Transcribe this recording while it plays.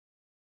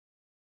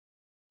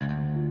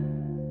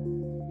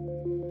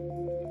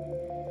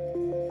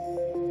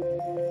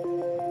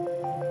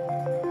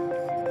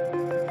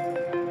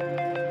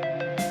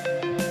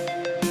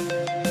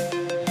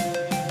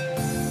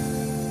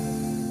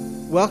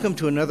Welcome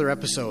to another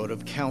episode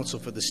of Counsel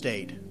for the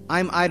State.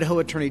 I'm Idaho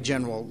Attorney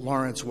General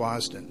Lawrence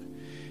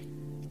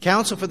Wasden.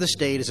 Counsel for the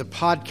State is a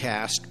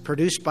podcast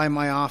produced by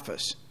my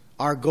office.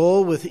 Our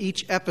goal with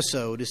each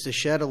episode is to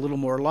shed a little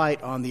more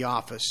light on the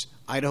office,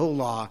 Idaho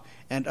law,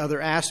 and other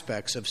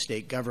aspects of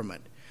state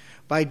government.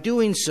 By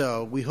doing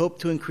so, we hope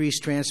to increase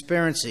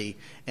transparency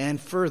and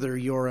further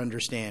your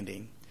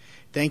understanding.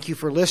 Thank you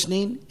for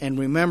listening, and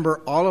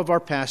remember all of our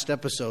past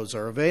episodes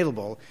are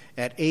available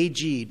at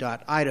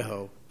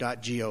ag.idaho.gov.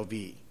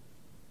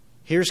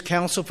 Here's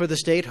Counsel for the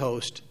State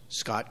host,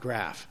 Scott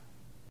Graff.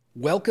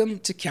 Welcome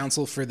to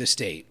Counsel for the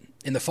State.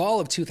 In the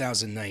fall of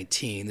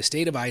 2019, the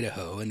state of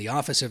Idaho and the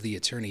Office of the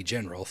Attorney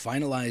General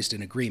finalized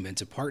an agreement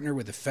to partner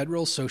with the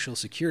Federal Social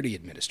Security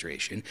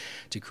Administration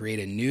to create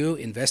a new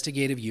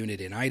investigative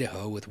unit in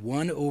Idaho with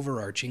one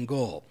overarching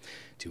goal: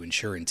 to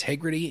ensure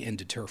integrity and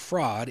deter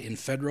fraud in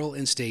federal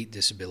and state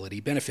disability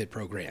benefit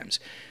programs.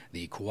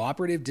 The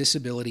Cooperative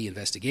Disability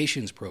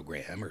Investigations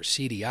Program, or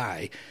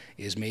CDI,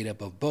 is made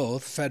up of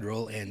both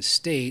federal and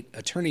state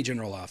Attorney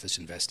General Office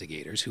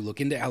investigators who look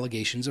into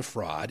allegations of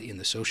fraud in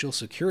the Social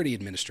Security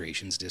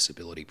Administration's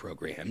disability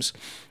programs,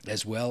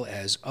 as well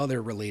as other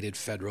related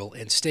federal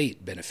and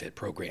state benefit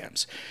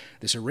programs.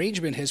 This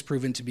arrangement has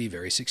proven to be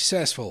very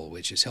successful,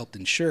 which has helped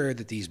ensure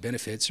that these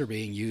benefits are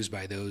being used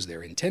by those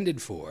they're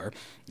intended for,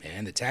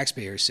 and the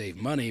taxpayers save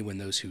money when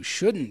those who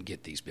shouldn't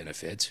get these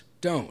benefits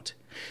don't.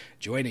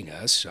 Joining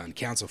us on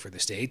Counsel for the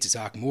State to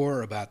talk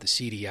more about the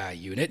CDI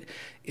unit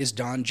is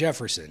Don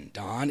Jefferson.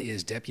 Don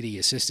is Deputy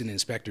Assistant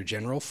Inspector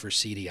General for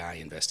CDI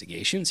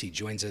Investigations. He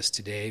joins us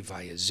today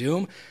via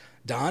Zoom.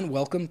 Don,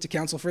 welcome to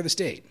Counsel for the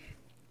State.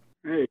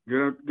 Hey,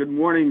 good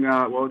morning.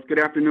 Well, it's good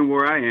afternoon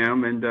where I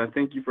am, and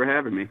thank you for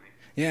having me.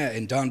 Yeah,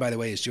 and Don, by the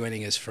way, is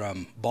joining us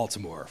from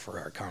Baltimore for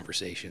our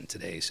conversation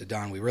today. So,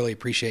 Don, we really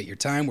appreciate your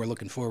time. We're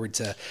looking forward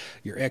to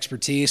your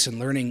expertise and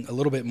learning a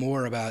little bit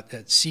more about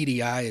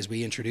CDI as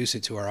we introduce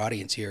it to our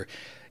audience here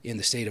in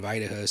the state of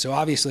Idaho. So,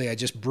 obviously, I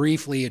just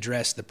briefly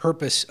addressed the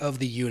purpose of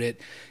the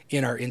unit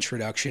in our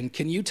introduction.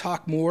 Can you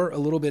talk more a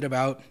little bit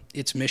about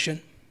its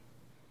mission?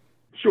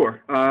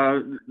 Sure.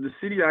 The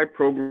CDI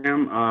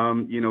program,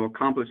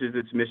 accomplishes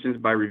its missions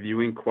by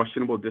reviewing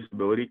questionable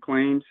disability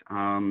claims,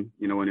 and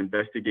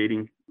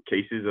investigating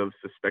cases of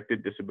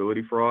suspected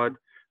disability fraud,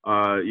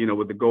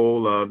 with the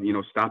goal of,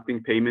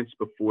 stopping payments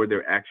before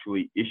they're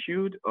actually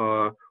issued,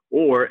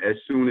 or as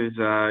soon as,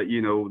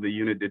 the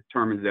unit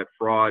determines that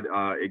fraud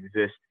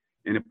exists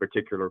in a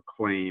particular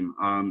claim.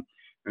 I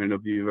don't know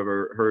if you've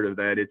ever heard of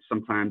that.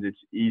 Sometimes it's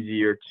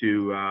easier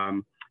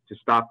to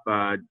stop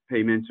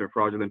payments or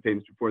fraudulent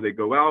payments before they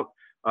go out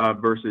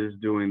versus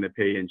doing the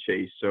pay and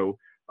chase. So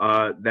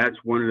that's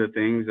one of the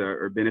things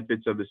or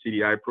benefits of the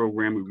CDI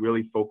program. We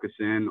really focus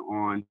in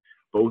on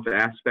both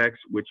aspects,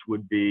 which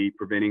would be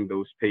preventing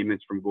those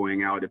payments from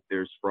going out if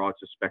there's fraud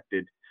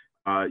suspected,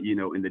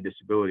 in the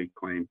disability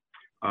claim.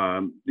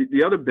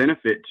 The other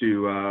benefit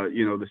to,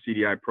 the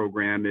CDI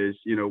program is,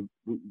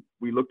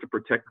 we look to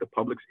protect the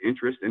public's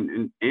interest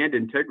and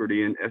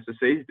integrity in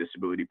SSA's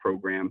disability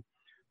program.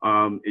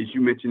 As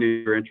you mentioned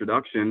in your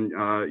introduction,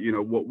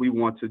 what we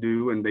want to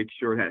do and make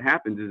sure that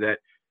happens is that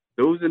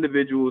those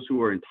individuals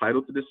who are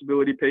entitled to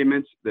disability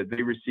payments, that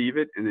they receive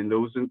it, and then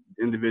those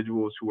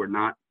individuals who are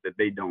not, that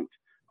they don't.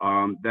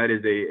 That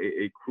is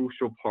a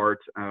crucial part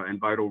and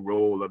vital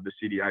role of the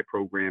CDI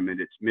program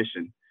and its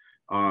mission.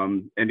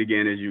 And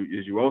again, as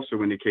you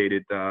also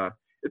indicated,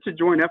 it's a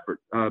joint effort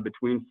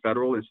between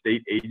federal and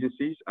state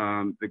agencies.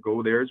 The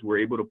goal there is we're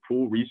able to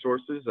pool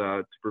resources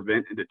to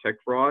prevent and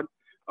detect fraud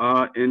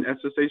in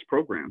SSA's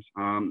programs.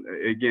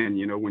 Again,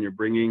 when you're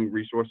bringing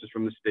resources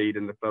from the state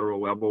and the federal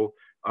level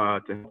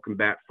to help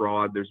combat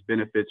fraud, there's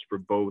benefits for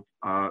both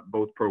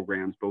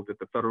programs, both at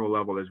the federal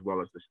level as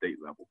well as the state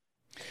level.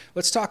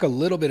 Let's talk a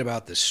little bit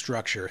about the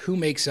structure. Who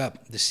makes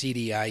up the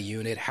CDI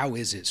unit? How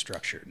is it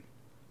structured?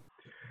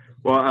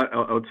 Well,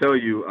 I'll tell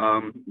you,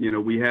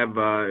 we have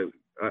a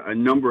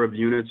number of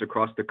units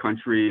across the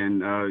country,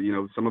 and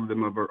some of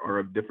them are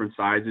of different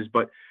sizes,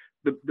 but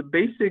the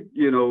basic,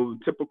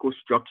 typical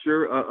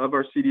structure of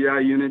our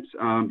CDI units,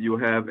 you'll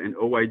have an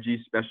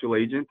OIG special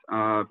agent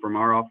from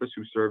our office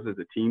who serves as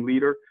a team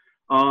leader.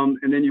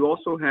 And then you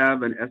also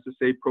have an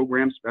SSA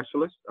program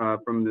specialist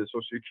from the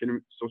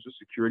Social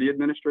Security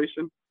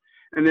Administration.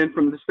 And then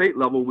from the state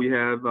level, we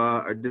have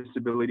our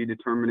disability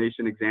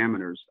determination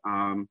examiners.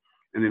 And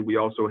then we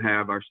also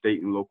have our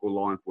state and local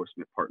law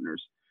enforcement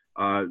partners.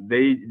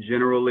 They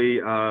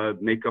generally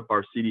make up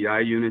our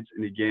CDI units.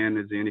 And again,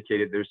 as I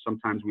indicated,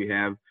 sometimes we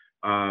have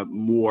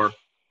more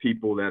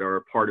people that are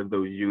a part of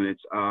those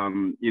units,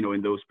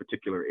 in those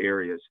particular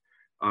areas.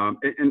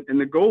 And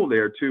the goal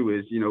there too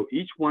is,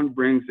 each one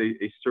brings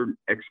a certain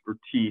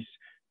expertise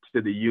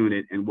to the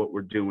unit and what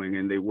we're doing,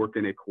 and they work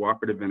in a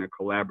cooperative and a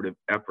collaborative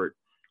effort,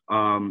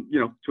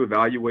 to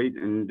evaluate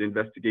and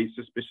investigate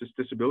suspicious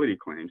disability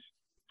claims.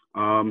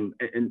 And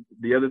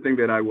the other thing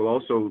that I will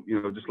also,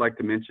 just like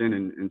to mention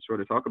and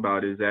sort of talk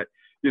about is that,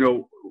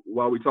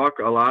 while we talk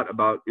a lot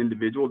about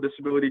individual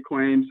disability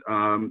claims,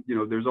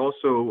 there's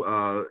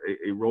also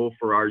a role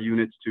for our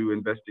units to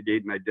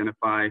investigate and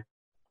identify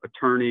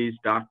attorneys,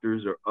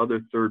 doctors, or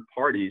other third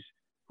parties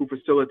who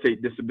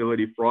facilitate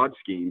disability fraud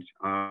schemes.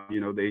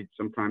 They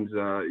sometimes,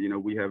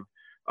 we have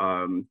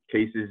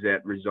cases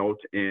that result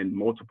in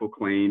multiple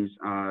claims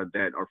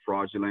that are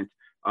fraudulent,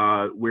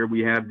 where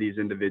we have these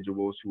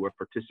individuals who have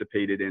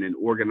participated in an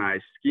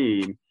organized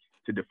scheme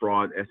to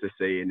defraud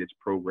SSA and its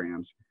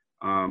programs.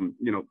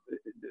 The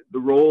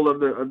role of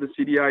the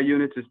CDI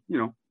units is,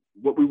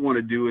 what we want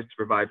to do is to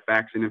provide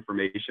facts and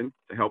information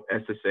to help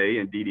SSA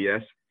and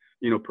DDS,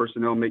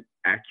 personnel make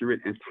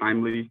accurate and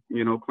timely,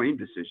 claim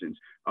decisions.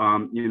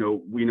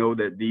 We know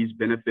that these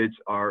benefits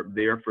are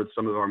there for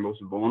some of our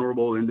most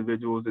vulnerable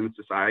individuals in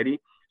society.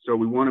 So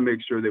we want to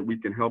make sure that we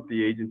can help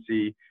the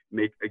agency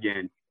make,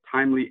 again,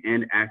 timely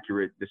and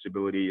accurate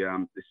disability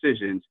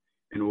decisions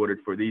in order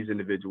for these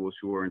individuals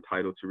who are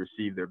entitled to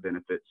receive their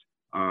benefits,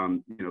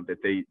 that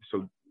they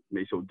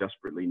so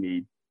desperately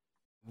need.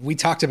 We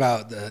talked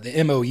about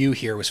the MOU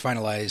here was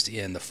finalized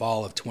in the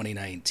fall of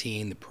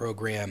 2019. The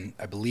program,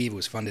 I believe,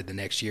 was funded the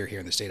next year here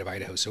in the state of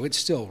Idaho. So it's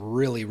still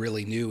really,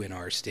 really new in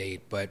our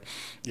state. But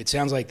it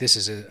sounds like this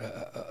is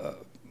a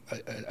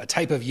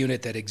type of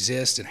unit that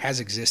exists and has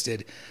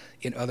existed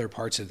in other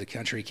parts of the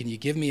country. Can you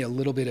give me a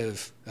little bit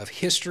of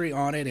history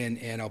on it?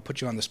 And I'll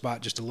put you on the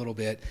spot just a little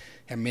bit.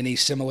 How many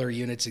similar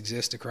units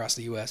exist across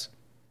the U.S.?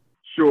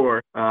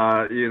 Sure.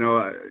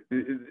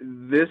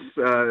 This,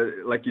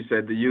 like you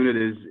said, the unit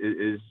is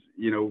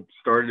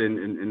started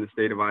in the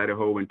state of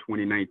Idaho in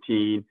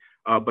 2019,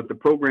 but the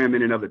program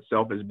in and of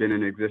itself has been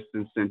in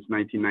existence since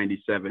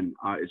 1997.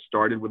 It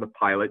started with a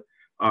pilot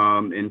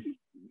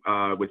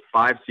with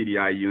 5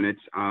 CDI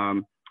units.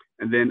 And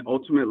then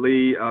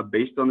ultimately,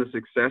 based on the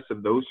success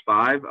of those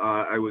 5,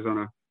 I was on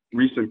a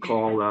recent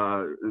call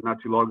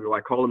not too long ago. I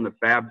call them the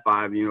Fab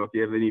Five. If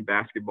you have any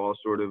basketball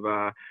sort of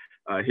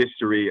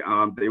history,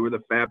 they were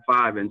the Fab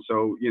Five. And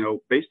so,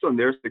 based on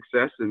their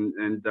success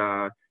and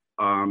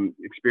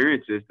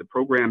experiences, the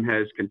program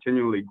has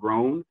continually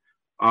grown,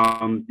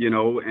 and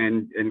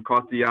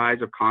caught the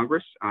eyes of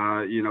Congress,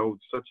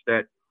 such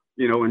that,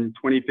 in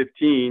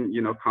 2015,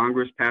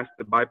 Congress passed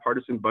the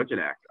Bipartisan Budget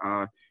Act,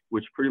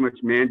 which pretty much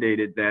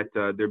mandated that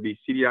there be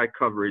CDI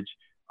coverage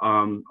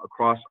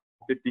across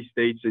 50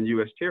 states and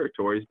U.S.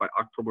 territories by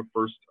October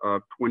 1st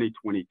of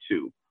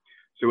 2022.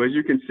 So as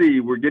you can see,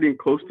 we're getting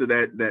close to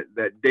that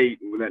date,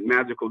 that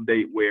magical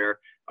date where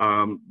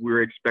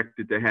we're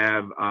expected to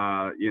have,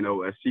 a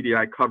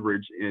CDI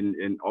coverage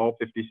in all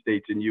 50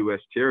 states and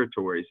U.S.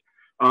 territories.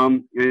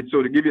 And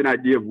so to give you an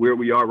idea of where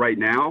we are right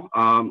now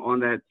on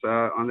that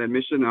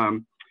mission,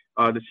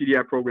 the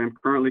CDI program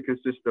currently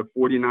consists of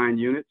 49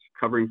 units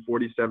covering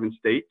 47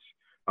 states.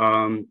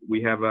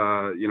 We have,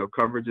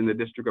 coverage in the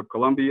District of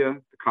Columbia,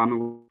 the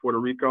Commonwealth of Puerto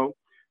Rico,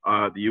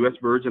 the U.S.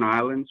 Virgin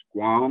Islands,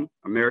 Guam,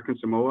 American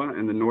Samoa,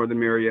 and the Northern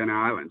Mariana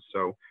Islands.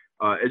 So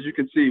as you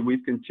can see,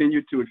 we've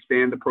continued to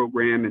expand the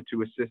program and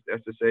to assist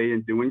SSA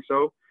in doing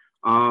so.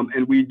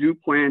 And we do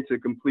plan to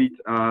complete,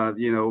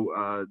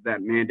 that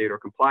mandate or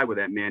comply with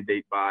that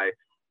mandate by,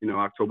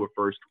 October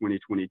 1st,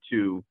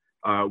 2022,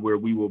 where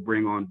we will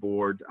bring on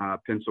board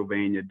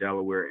Pennsylvania,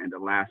 Delaware, and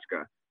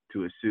Alaska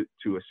to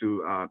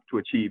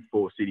achieve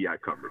full CDI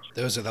coverage.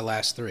 Those are the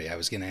last 3 I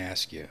was going to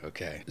ask you.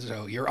 Okay.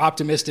 So you're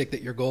optimistic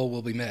that your goal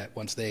will be met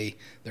once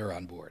they're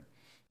on board.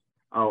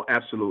 Oh,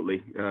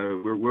 absolutely.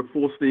 We're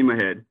full steam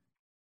ahead.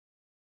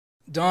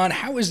 Don,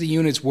 how is the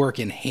unit's work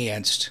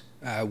enhanced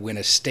when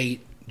a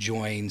state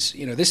joins?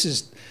 This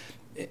is,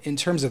 in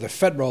terms of the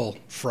federal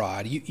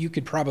fraud, you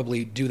could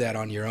probably do that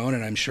on your own,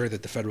 and I'm sure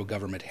that the federal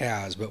government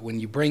has. But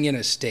when you bring in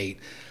a state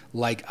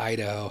like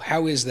Idaho,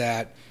 how is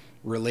that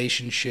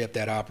relationship,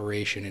 that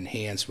operation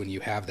enhanced when you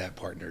have that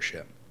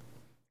partnership?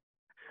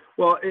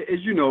 Well,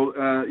 as you know,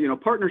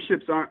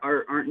 partnerships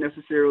aren't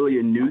necessarily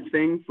a new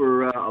thing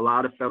for a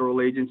lot of federal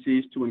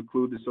agencies, to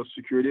include the Social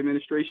Security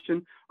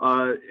Administration.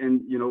 And,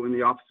 in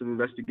the Office of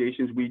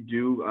Investigations, we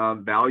do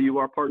value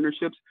our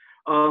partnerships.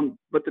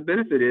 But the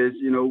benefit is,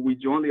 we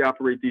jointly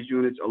operate these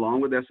units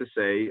along with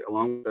SSA,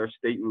 along with our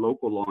state and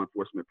local law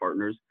enforcement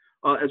partners,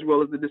 as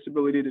well as the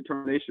Disability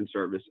Determination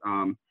Service.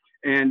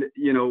 And,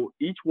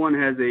 each one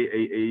has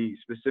a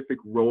specific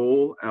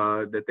role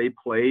that they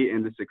play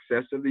in the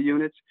success of the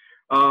units.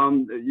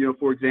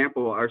 For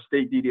example, our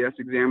state DDS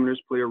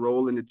examiners play a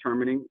role in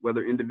determining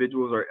whether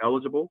individuals are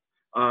eligible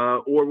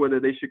or whether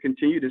they should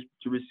continue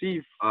to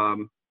receive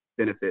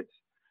benefits.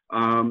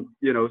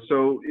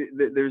 So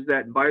there's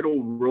that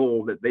vital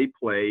role that they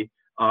play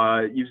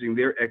using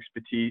their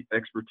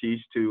expertise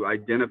to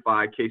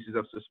identify cases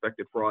of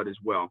suspected fraud as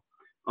well.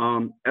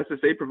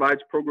 SSA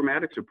provides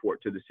programmatic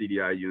support to the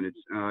CDI units,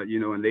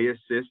 and they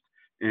assist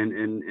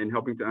in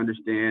helping to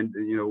understand,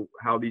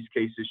 how these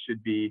cases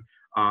should be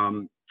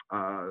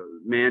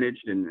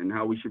managed and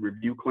how we should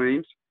review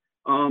claims.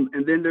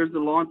 And then there's the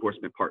law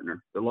enforcement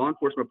partner. The law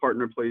enforcement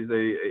partner plays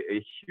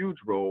a huge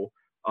role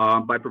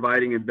by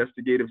providing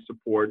investigative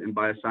support and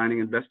by assigning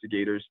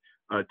investigators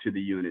to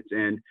the units.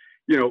 And,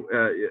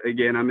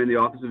 again, I'm in the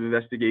Office of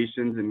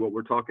Investigations, and what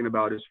we're talking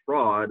about is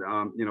fraud.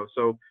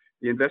 So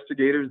the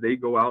investigators, they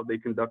go out, they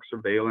conduct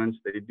surveillance,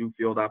 they do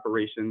field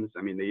operations.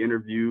 I mean, they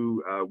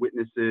interview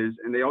witnesses,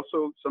 and they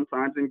also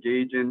sometimes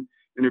engage in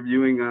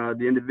interviewing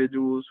the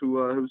individuals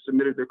who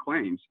submitted their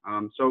claims.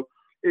 So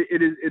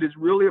it is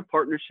really a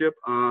partnership.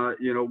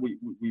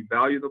 We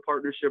value the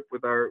partnership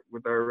with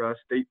our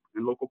state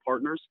and local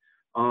partners,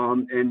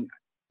 and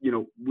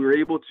they're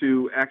able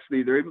to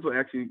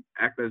actually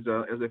act as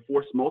a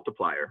force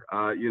multiplier.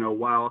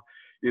 While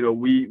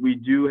we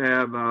do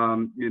have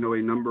a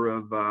number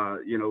of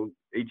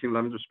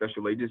 1811s or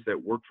special agents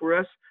that work for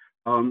us.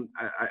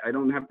 I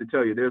don't have to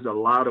tell you, there's a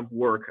lot of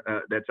work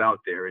that's out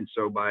there, and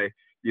so by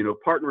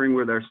partnering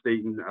with our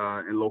state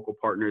and local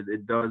partners,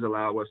 it does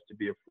allow us to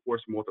be a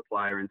force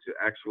multiplier and to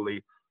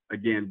actually,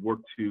 again, work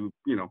to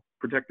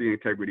protect the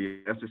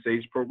integrity of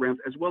SSA's programs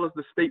as well as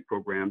the state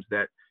programs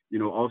that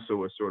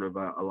also are sort of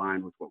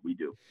aligned with what we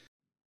do.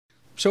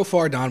 So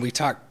far, Don, we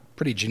talked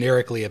pretty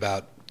generically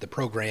about the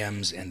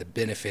programs and the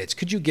benefits.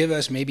 Could you give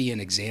us maybe an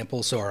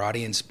example so our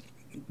audience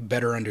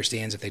better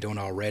understands, if they don't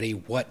already,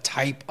 what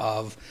type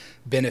of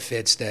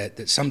benefits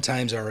that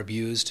sometimes are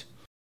abused?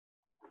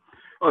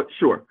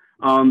 Sure.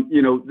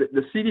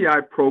 The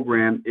CDI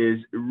program is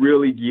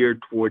really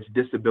geared towards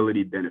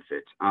disability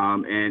benefits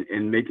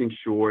and making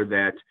sure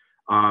that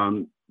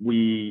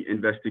we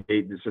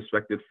investigate the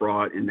suspected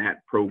fraud in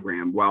that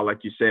program. While,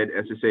 like you said,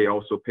 SSA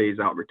also pays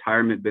out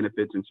retirement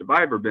benefits and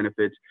survivor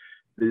benefits,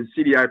 the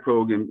CDI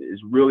program is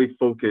really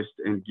focused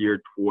and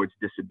geared towards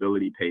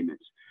disability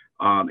payments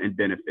and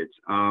benefits.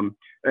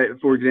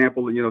 For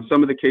example,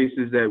 some of the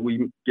cases that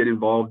we get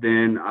involved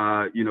in,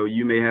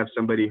 you may have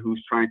somebody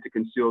who's trying to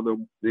conceal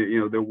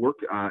their work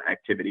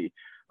activity,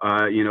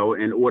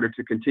 in order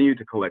to continue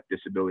to collect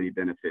disability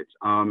benefits.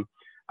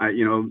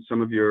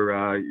 Some of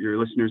your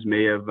listeners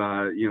may have,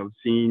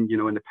 seen,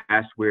 in the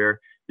past where,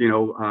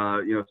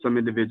 some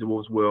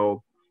individuals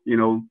will,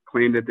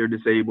 claim that they're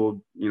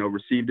disabled,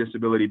 receive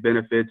disability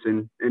benefits.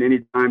 And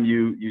anytime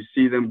you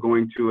see them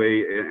going to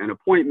an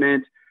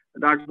appointment, a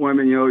doctor's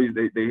appointment,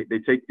 they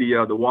take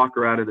the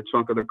walker out of the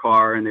trunk of the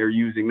car and they're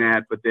using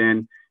that. But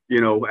then,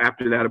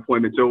 after that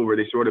appointment's over,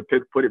 they sort of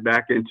put it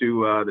back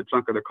into the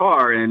trunk of the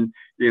car and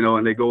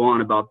they go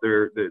on about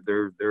their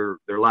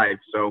life.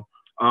 So,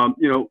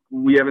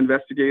 we have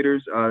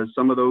investigators.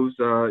 Some of those,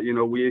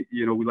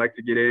 we like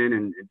to get in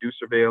and do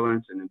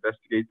surveillance and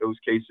investigate those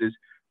cases.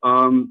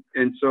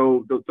 And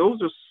so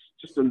those are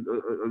just a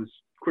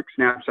quick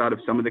snapshot of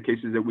some of the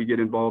cases that we get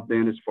involved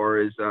in as far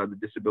as the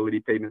disability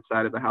payment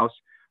side of the house.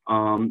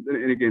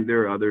 And again,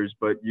 there are others,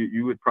 but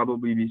you would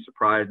probably be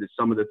surprised at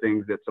some of the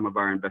things that some of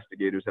our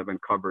investigators have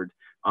uncovered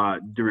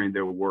during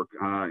their work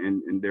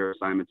in their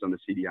assignments on the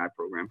CDI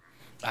program.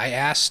 I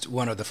asked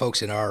one of the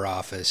folks in our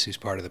office who's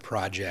part of the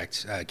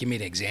project, give me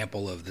an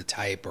example of the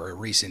type or a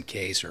recent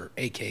case or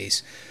a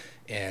case,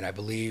 and I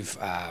believe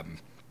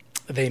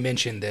they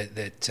mentioned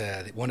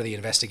that one of the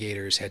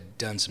investigators had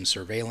done some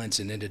surveillance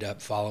and ended up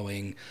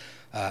following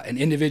an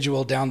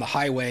individual down the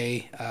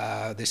highway.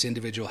 This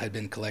individual had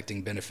been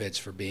collecting benefits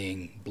for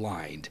being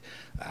blind,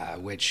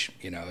 which,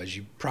 as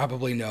you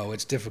probably know,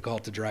 it's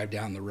difficult to drive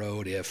down the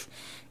road if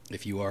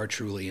you are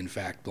truly, in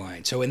fact,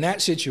 blind. So in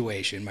that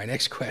situation, my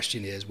next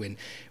question is,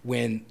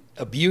 when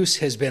abuse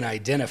has been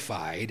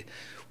identified,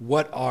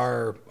 what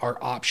are our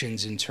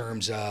options in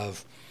terms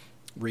of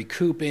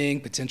recouping,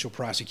 potential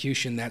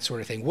prosecution, that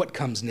sort of thing? What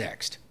comes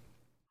next?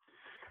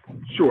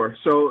 Sure.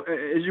 So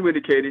as you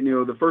indicated,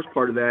 the first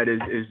part of that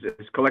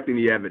is collecting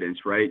the evidence,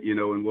 right?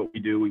 And what we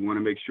do, we want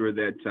to make sure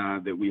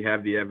that we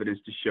have the evidence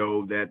to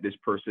show that this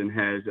person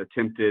has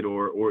attempted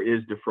or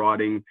is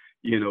defrauding,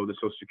 the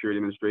Social Security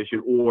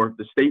Administration or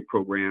the state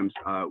programs,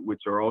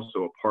 which are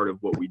also a part of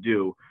what we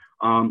do.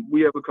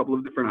 We have a couple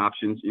of different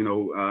options.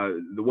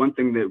 The one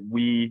thing that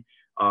we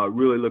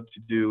really look to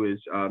do is,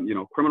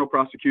 criminal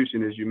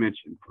prosecution, as you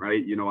mentioned,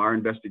 right? Our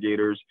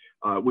investigators,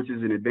 which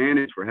is an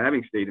advantage for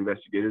having state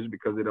investigators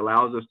because it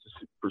allows us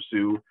to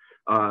pursue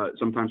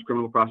sometimes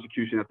criminal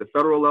prosecution at the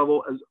federal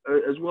level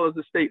as well as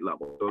the state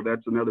level. So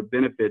that's another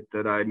benefit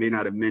that I may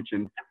not have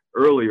mentioned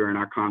earlier in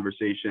our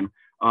conversation.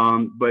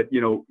 But,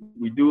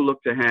 we do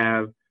look to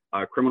have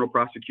criminal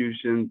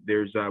prosecution.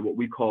 There's what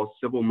we call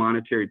civil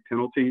monetary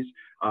penalties,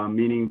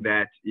 meaning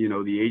that,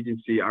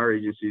 our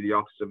agency, the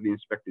Office of the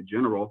Inspector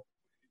General,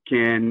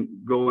 can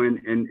go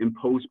in and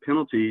impose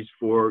penalties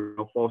for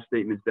false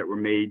statements that were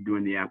made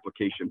during the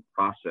application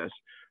process.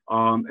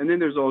 And then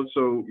there's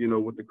also,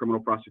 with the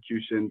criminal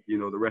prosecution,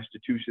 the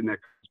restitution that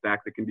comes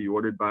back that can be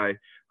ordered by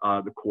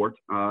the court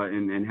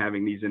and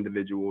having these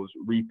individuals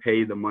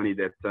repay the money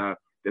that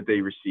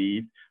they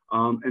receive.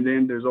 And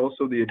then there's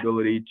also the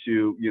ability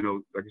to,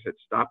 like I said,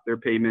 stop their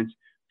payments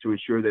to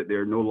ensure that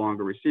they're no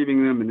longer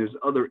receiving them. And there's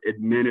other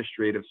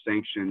administrative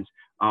sanctions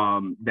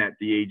that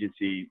the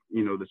agency,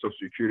 the Social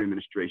Security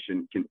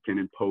Administration can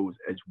impose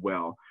as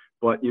well.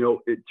 But,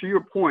 to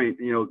your point,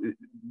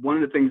 one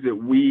of the things that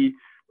we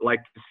like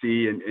to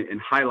see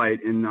and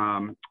highlight in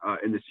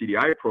the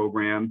CDI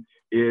program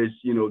is,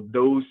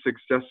 those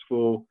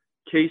successful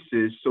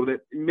cases so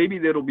that maybe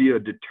that'll be a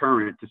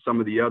deterrent to some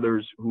of the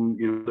others who,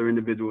 other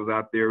individuals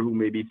out there who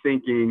may be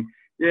thinking,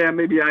 yeah,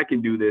 maybe I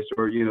can do this,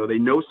 or, they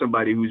know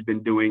somebody who's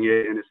been doing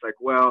it and it's like,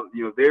 well,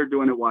 they're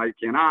doing it. Why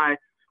can't I?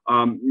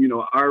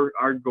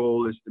 Our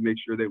goal is to make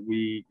sure that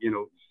we,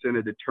 send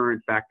a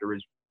deterrent factor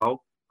as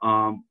well,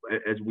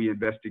 as we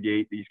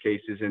investigate these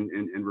cases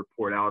and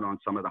report out on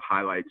some of the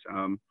highlights,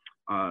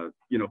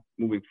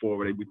 moving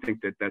forward. We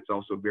think that that's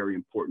also a very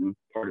important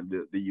part of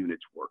the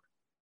unit's work.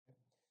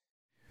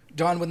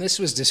 Don, when this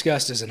was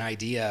discussed as an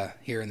idea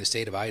here in the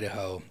state of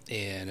Idaho,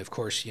 and of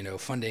course,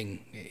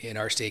 funding in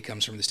our state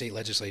comes from the state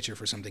legislature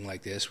for something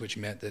like this, which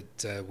meant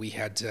that we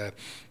had to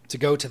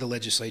go to the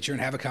legislature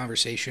and have a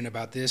conversation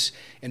about this.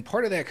 And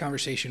part of that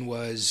conversation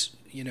was,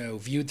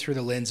 viewed through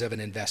the lens of an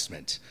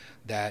investment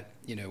that,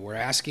 we're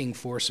asking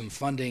for some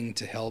funding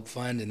to help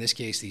fund, in this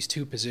case, these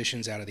two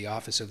positions out of the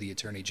Office of the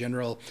Attorney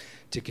General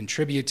to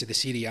contribute to the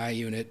CDI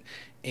unit.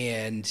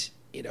 And,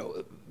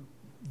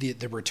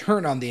 the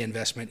return on the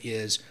investment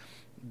is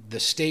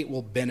the state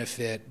will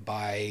benefit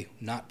by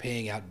not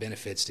paying out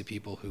benefits to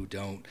people who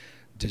don't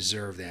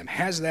deserve them.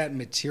 Has that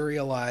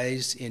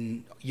materialized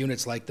in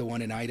units like the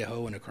one in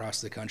Idaho and across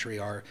the country?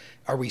 Are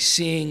we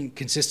seeing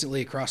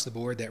consistently across the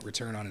board that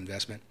return on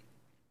investment?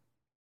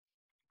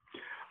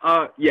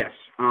 Yes,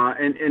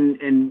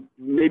 and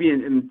maybe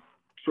in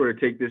sort of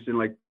take this in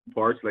like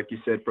parts, like you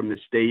said, from the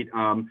state.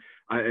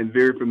 I am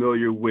very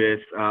familiar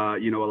with, a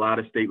lot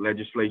of state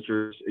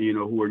legislatures,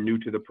 who are new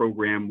to the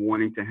program,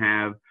 wanting to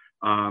have,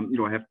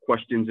 have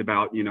questions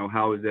about,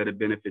 how is that a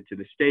benefit to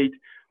the state?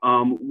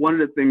 One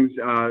of the things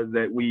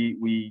that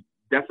we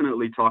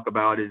definitely talk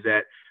about is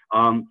that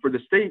for the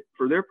state,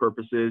 for their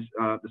purposes,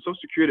 the Social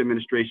Security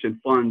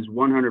Administration funds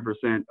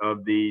 100%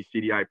 of the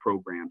CDI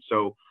program.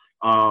 So,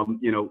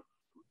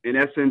 in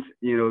essence,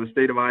 the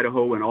state of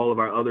Idaho and all of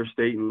our other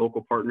state and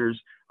local partners,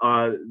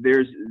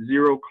 there's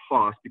zero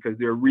cost because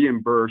they're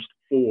reimbursed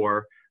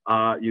for,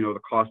 the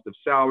cost of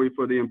salary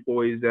for the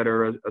employees that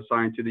are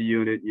assigned to the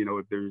unit.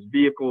 If there's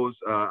vehicles,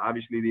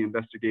 obviously the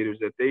investigators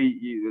that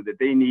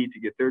they need to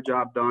get their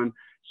job done.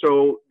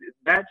 So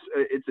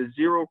it's a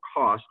zero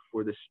cost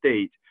for the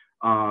state,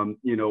 when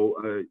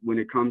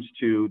it comes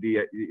to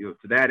to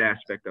that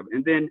aspect of it.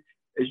 And then,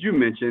 as you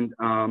mentioned,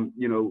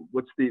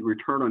 what's the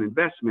return on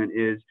investment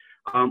is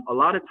a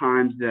lot of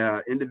times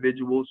the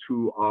individuals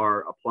who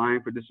are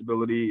applying for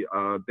disability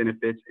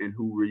benefits and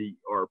who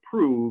are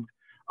approved,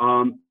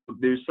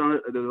 there's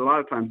a lot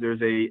of times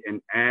there's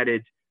an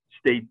added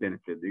state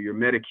benefit, your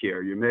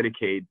Medicare, your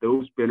Medicaid.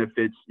 Those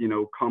benefits,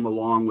 come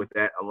along with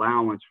that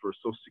allowance for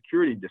Social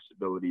Security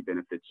disability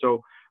benefits.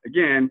 So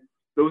again,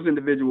 those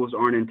individuals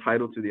aren't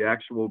entitled to the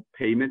actual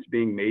payments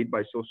being made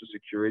by Social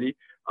Security.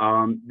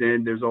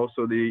 Then there's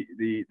also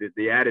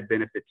the added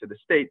benefit to the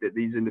state that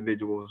these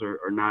individuals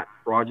are not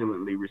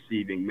fraudulently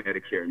receiving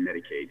Medicare and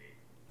Medicaid.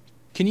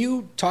 Can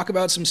you talk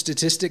about some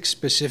statistics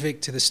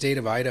specific to the state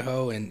of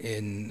Idaho?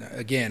 And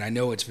again, I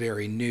know it's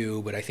very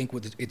new, but I think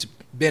it's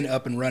been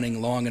up and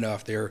running long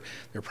enough. There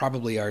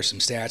probably are some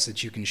stats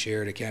that you can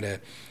share to kind of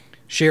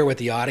share with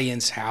the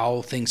audience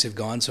how things have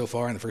gone so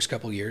far in the first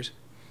couple of years.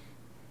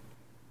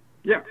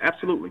 Yeah,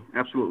 absolutely.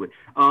 As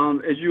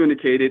you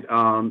indicated,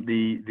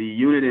 the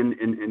unit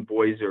in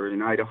Boise or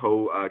in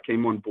Idaho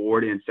came on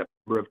board in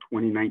September of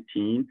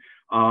 2019.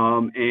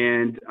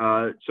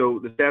 So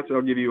the stats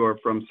I'll give you are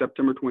from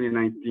September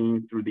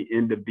 2019 through the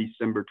end of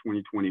December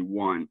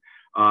 2021.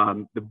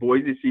 The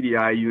Boise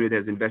CDI unit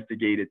has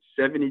investigated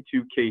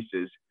 72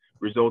 cases,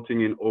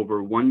 resulting in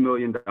over $1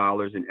 million in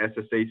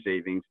SSA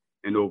savings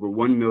and over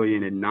 $1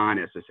 million in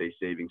non-SSA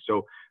savings.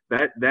 So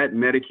that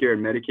Medicare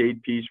and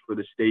Medicaid piece for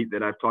the state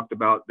that I've talked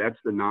about, that's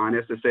the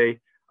non-SSA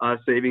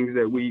savings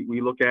that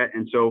we look at.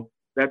 And so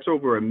that's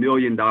over $1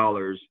 million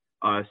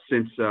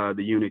since the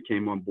unit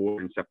came on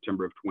board in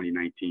September of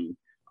 2019.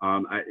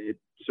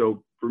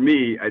 So for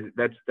me,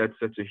 that's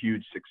a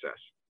huge success.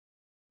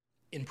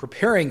 In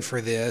preparing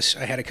for this,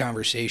 I had a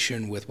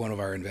conversation with one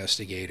of our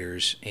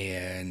investigators,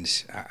 and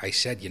I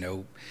said,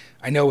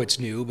 I know it's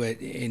new,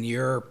 but in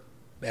your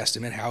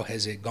estimate, how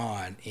has it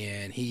gone?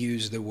 And he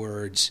used the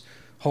words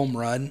home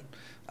run.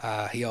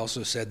 He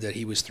also said that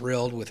he was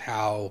thrilled with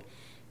how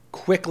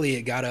quickly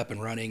it got up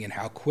and running and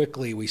how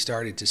quickly we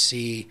started to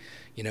see,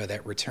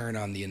 that return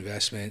on the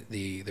investment,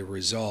 the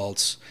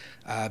results.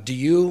 Do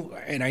you,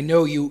 and I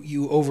know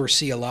you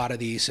oversee a lot of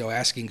these, so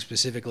asking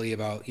specifically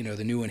about,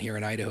 the new one here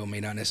in Idaho may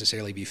not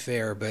necessarily be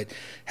fair, but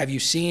have you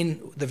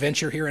seen the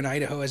venture here in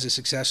Idaho as a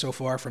success so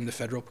far from the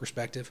federal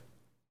perspective?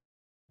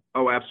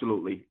 Oh,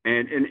 absolutely.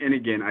 And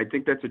again, I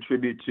think that's a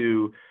tribute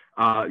to,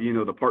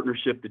 the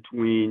partnership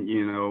between,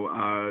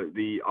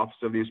 the Office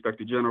of the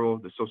Inspector General,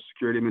 the Social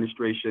Security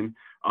Administration,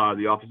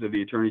 the Office of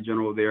the Attorney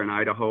General there in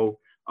Idaho,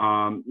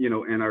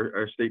 and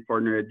our state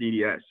partner at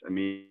DDS. I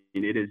mean,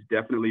 it has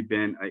definitely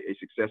been a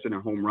success and a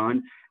home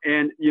run.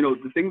 And,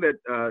 the thing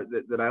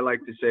that I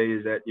like to say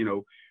is that,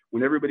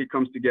 when everybody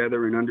comes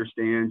together and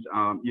understands,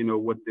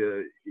 what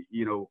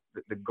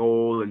the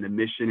goal and the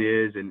mission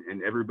is,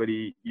 and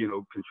everybody,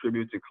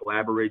 contributes and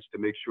collaborates to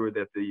make sure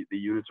that the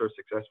units are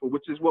successful,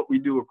 which is what we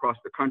do across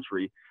the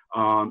country.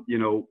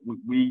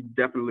 We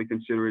definitely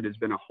consider it has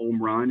been a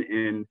home run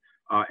in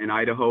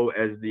Idaho,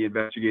 as the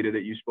investigator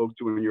that you spoke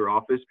to in your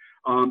office.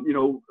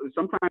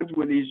 Sometimes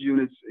when these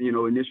units,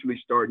 initially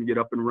start and get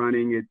up and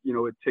running, it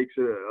takes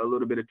a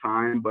little bit of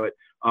time, but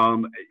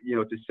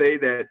to say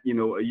that,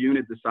 a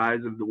unit the size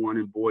of the one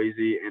in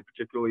Boise, and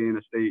particularly in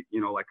a state,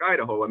 like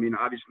Idaho, I mean,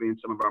 obviously in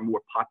some of our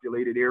more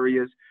populated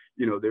areas,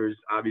 there's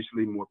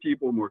obviously more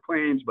people, more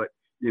claims, but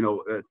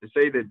to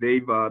say that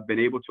they've been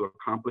able to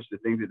accomplish the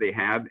things that they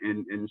have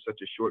in such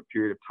a short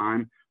period of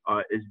time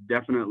is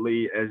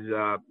definitely, as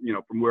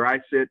from where I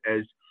sit,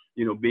 as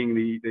being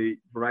the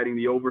providing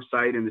the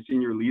oversight and the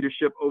senior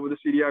leadership over the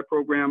CDI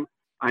program,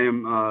 I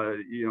am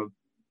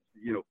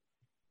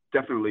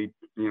definitely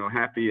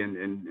happy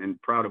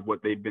and proud of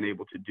what they've been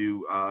able to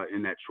do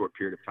in that short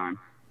period of time.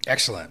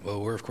 Excellent.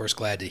 Well, we're of course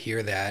glad to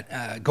hear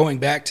that. Going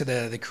back to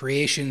the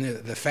creation,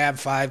 the Fab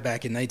Five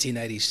back in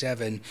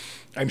 1997,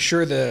 I'm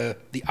sure the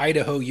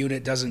Idaho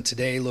unit doesn't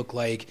today look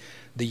like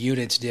the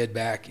units did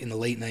back in the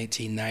late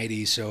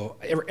 1990s. So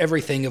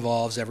everything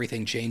evolves,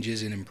 everything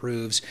changes and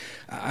improves.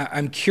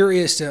 I'm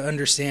curious to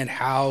understand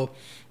how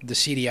the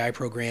CDI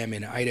program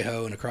in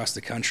Idaho and across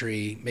the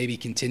country maybe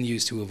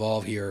continues to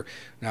evolve here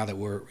now that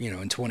we're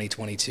in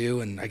 2022,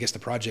 and I guess the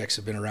projects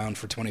have been around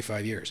for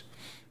 25 years.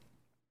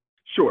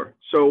 Sure.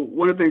 So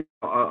one of the things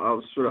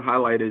I'll sort of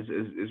highlight as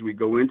we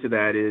go into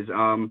that is,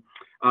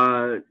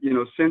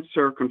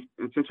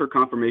 since her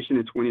confirmation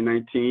in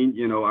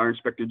 2019, our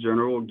Inspector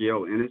General,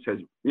 Gail Ennis, has,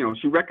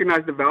 she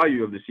recognized the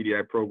value of the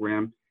CDI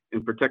program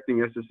in protecting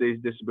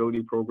SSA's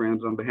disability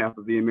programs on behalf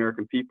of the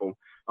American people.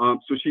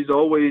 So she's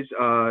always,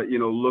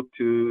 looked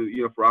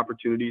to, for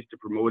opportunities to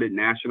promote it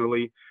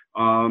nationally,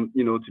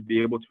 to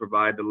be able to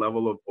provide the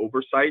level of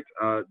oversight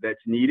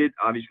that's needed.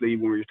 Obviously,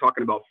 when you're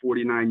talking about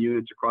 49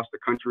 units across the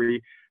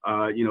country,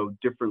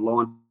 different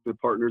law enforcement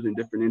partners and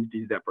different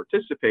entities that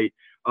participate,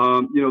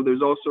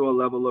 there's also a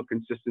level of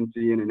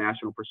consistency and a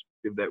national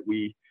perspective that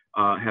we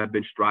have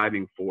been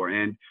striving for.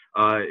 And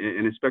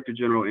Inspector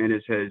General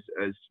Ennis has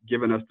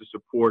given us the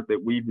support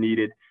that we've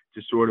needed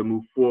to sort of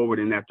move forward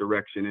in that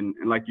direction.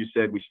 And like you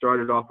said, we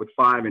started off with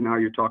 5, and now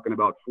you're talking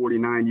about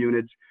 49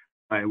 units,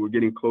 and we're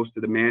getting close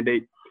to the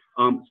mandate.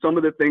 Some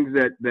of the things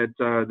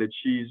that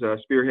she's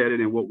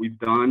spearheaded and what we've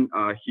done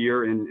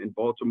here in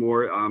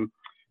Baltimore,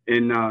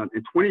 in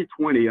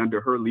 2020, under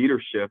her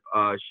leadership,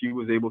 she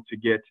was able to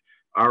get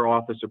our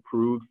office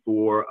approved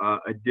for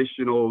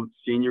additional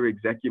senior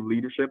executive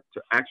leadership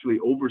to actually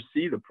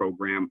oversee the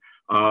program.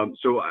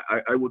 So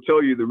I will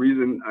tell you the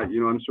reason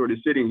I'm sort of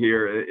sitting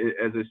here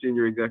as a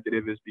senior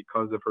executive is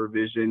because of her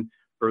vision,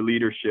 her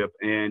leadership,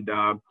 and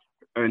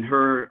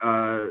her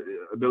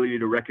ability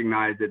to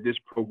recognize that this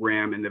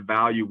program and the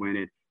value in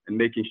it, and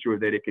making sure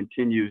that it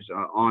continues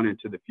on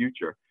into the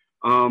future.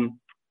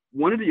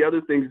 One of the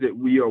other things that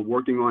we are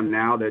working on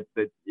now that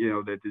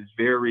is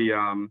very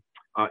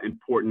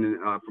important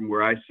from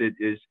where I sit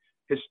is,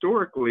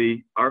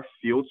 historically, our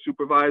field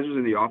supervisors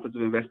in the Office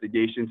of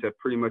Investigations have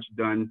pretty much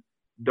done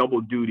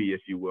double duty,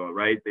 if you will,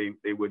 right?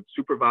 They would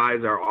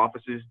supervise our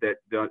offices that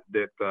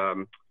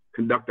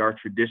conduct our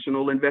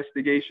traditional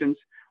investigations,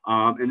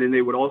 and then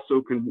they would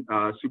also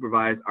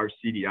supervise our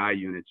CDI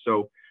units.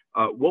 So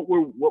what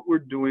we're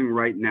doing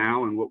right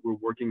now and what we're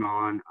working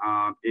on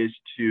is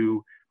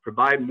to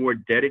provide more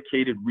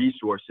dedicated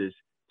resources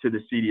to the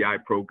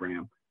CDI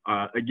program.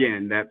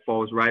 Again, that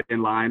falls right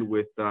in line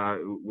with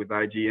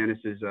IG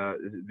Ennis's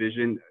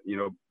vision.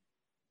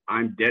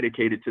 I'm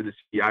dedicated to the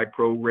CDI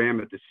program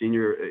at the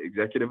senior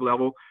executive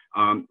level.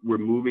 We're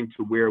moving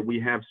to where we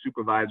have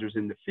supervisors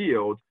in the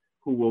field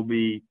who will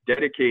be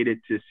dedicated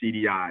to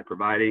CDI,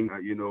 providing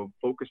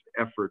focused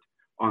effort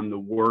on the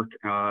work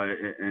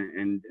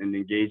and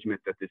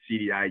engagement that the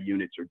CDI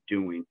units are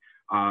doing.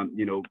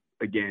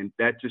 Again,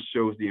 that just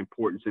shows the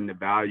importance and the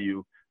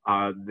value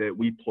that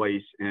we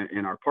place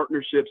in our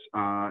partnerships,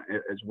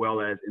 as well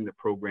as in the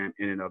program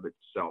in and of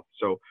itself.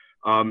 So,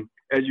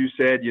 as you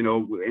said,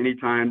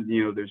 anytime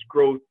there's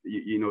growth,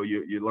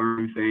 you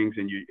learn things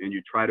and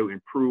you try to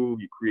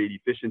improve, you create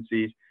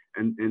efficiencies,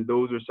 and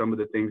those are some of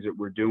the things that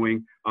we're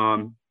doing.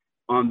 On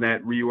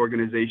that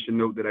reorganization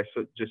note that I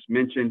just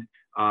mentioned,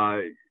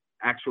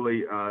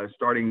 actually,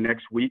 starting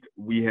next week,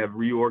 we have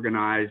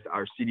reorganized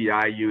our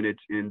CDI units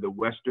in the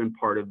western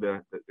part of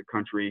the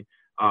country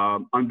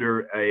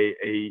under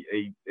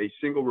a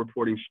single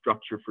reporting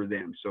structure for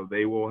them. So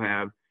they will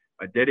have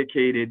a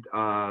dedicated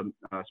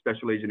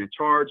special agent in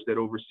charge that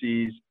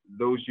oversees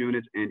those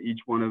units, and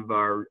each one of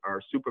our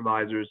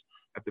supervisors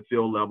at the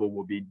field level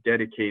will be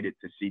dedicated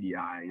to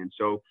CDI. And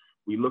so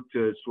we look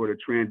to sort of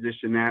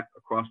transition that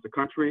across the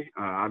country.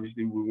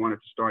 Obviously, we wanted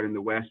to start in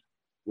the West.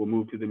 We'll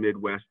move to the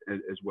Midwest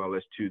as well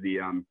as to the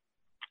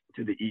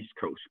East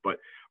Coast. But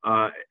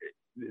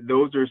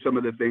those are some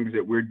of the things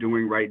that we're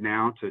doing right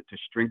now to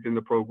strengthen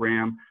the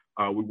program.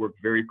 We work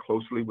very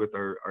closely with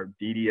our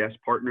DDS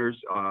partners,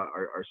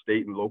 our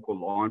state and local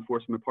law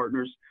enforcement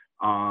partners.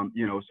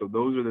 So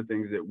those are the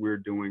things that we're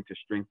doing to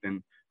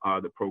strengthen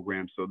the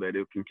program so that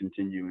it can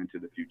continue into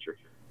the future.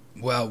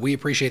 Well, we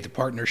appreciate the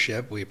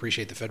partnership. We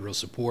appreciate the federal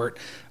support.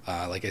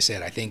 Like I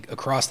said, I think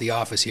across the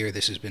office here,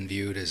 this has been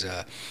viewed as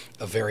a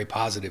very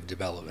positive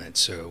development.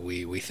 So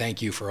we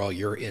thank you for all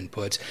your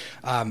inputs.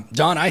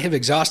 Don, I have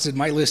exhausted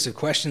my list of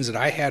questions that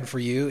I had for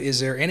you. Is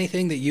there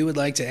anything that you would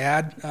like to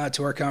add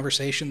to our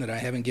conversation that I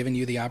haven't given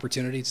you the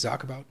opportunity to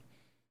talk about?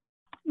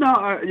 No,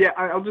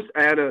 I'll just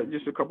add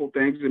just a couple of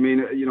things. I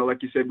mean,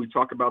 like you said, we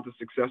talk about the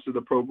success of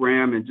the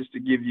program, and just to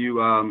give you,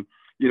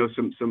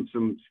 some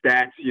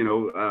stats,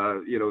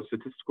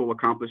 statistical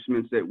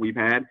accomplishments that we've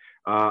had.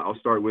 I'll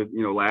start with,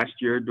 last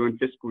year during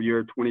fiscal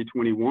year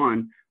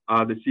 2021,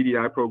 the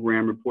CDI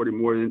program reported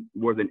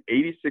more than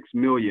 86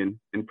 million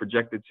in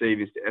projected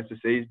savings to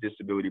SSA's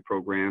disability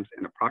programs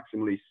and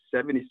approximately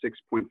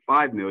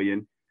 76.5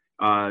 million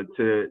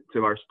to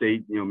our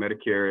state,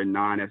 Medicare and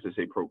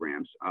non-SSA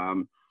programs.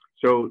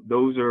 So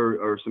those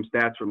are some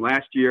stats from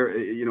last year,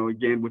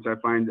 again, which I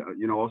find,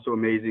 also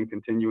amazing.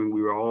 Continuing,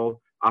 we were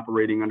all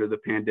operating under the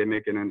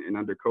pandemic and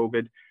under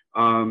COVID.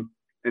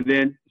 And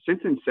then since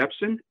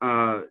inception,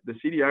 the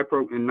CDI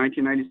in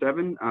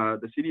 1997,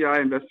 the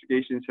CDI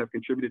investigations have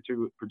contributed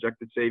to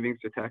projected savings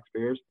to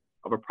taxpayers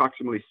of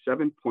approximately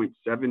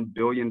 $7.7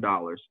 billion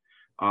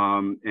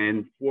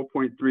and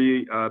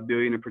 $4.3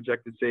 billion in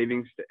projected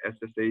savings to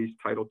SSA's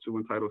Title II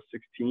and Title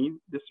 16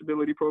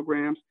 disability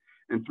programs,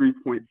 and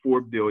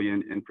 $3.4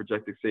 billion in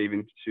projected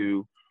savings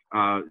to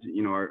our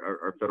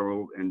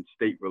federal and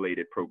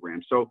state-related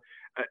programs. So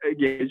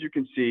again, as you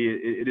can see,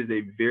 it is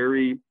a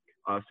very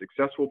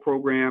successful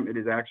program. It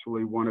is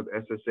actually one of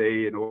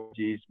SSA and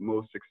OIG's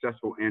most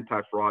successful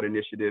anti-fraud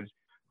initiatives,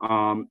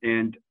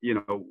 and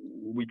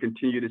we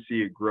continue to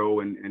see it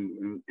grow and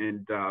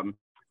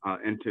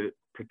to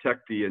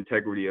protect the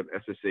integrity of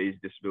SSA's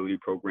disability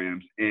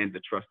programs and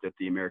the trust that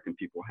the American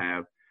people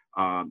have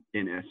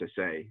in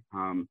SSA.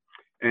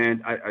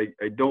 And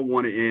I don't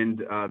want to end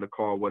the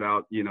call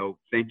without,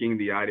 thanking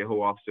the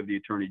Idaho Office of the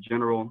Attorney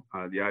General,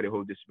 the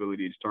Idaho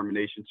Disability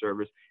Determination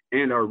Service,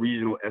 and our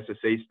regional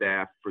SSA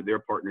staff for their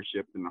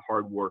partnership and the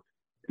hard work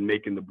in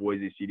making the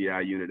Boise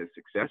CDI unit a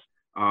success.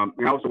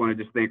 And I also want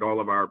to just thank all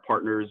of our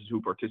partners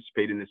who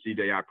participate in the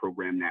CDI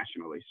program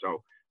nationally.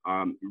 So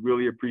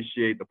really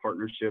appreciate the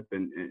partnership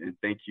and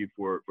thank you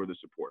for the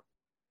support.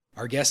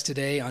 Our guest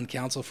today on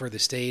Counsel for the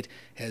State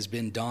has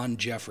been Don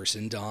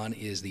Jefferson. Don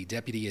is the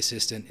Deputy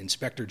Assistant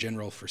Inspector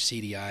General for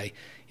CDI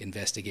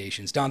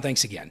Investigations. Don,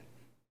 thanks again.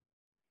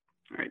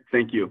 All right.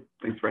 Thank you.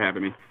 Thanks for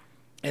having me.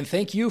 And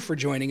thank you for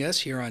joining us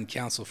here on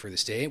Counsel for the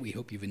State. We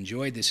hope you've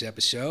enjoyed this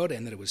episode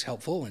and that it was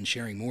helpful in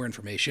sharing more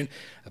information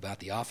about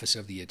the Office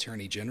of the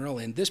Attorney General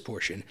and this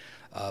portion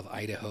of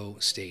Idaho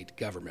state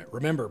government.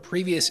 Remember,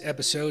 previous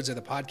episodes of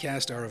the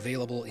podcast are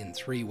available in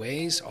 3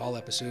 ways. All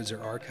episodes are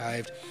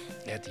archived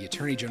at the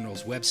Attorney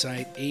General's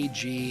website,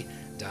 ag.idaho.gov.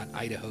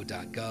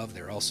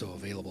 They're also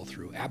available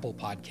through Apple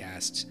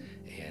Podcasts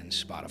and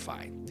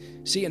Spotify.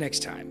 See you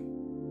next time.